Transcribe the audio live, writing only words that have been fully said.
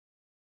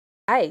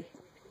Hi,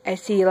 I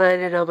see you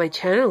landed on my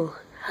channel.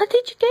 How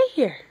did you get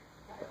here?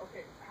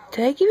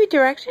 Did I give you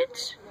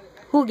directions?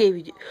 Who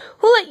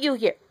let you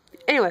here?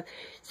 Anyway,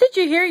 since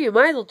you're here, you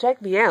might as well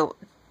check me out.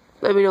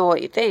 Let me know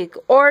what you think.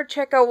 Or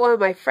check out one of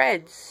my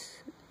friends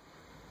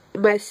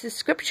in my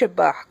description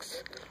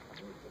box.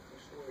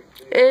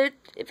 And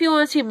if you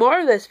want to see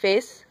more of this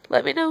face,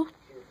 let me know.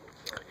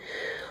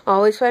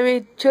 Always find me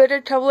on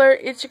Twitter,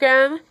 Tumblr,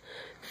 Instagram,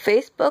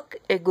 Facebook,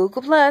 and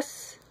Google+.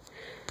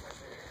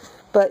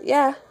 But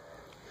yeah.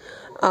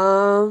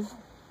 I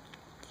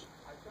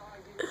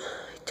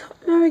don't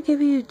remember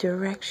giving you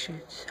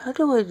directions. How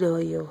do I know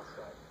you?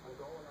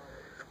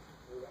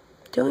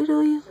 Do I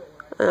know you?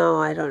 No,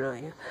 I don't know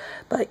you.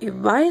 But you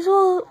might as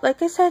well,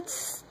 like I said,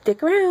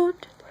 stick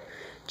around.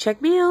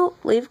 Check me out.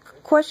 Leave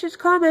questions,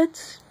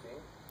 comments.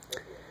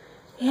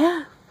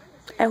 Yeah.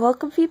 I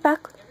welcome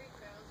feedback.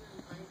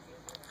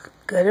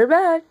 Good or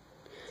bad.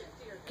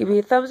 Give me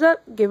a thumbs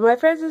up. Give my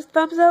friends a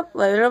thumbs up.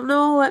 Let them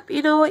know. Let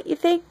me know what you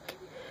think.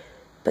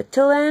 But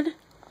till then,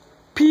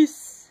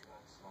 peace.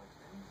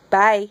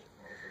 Bye.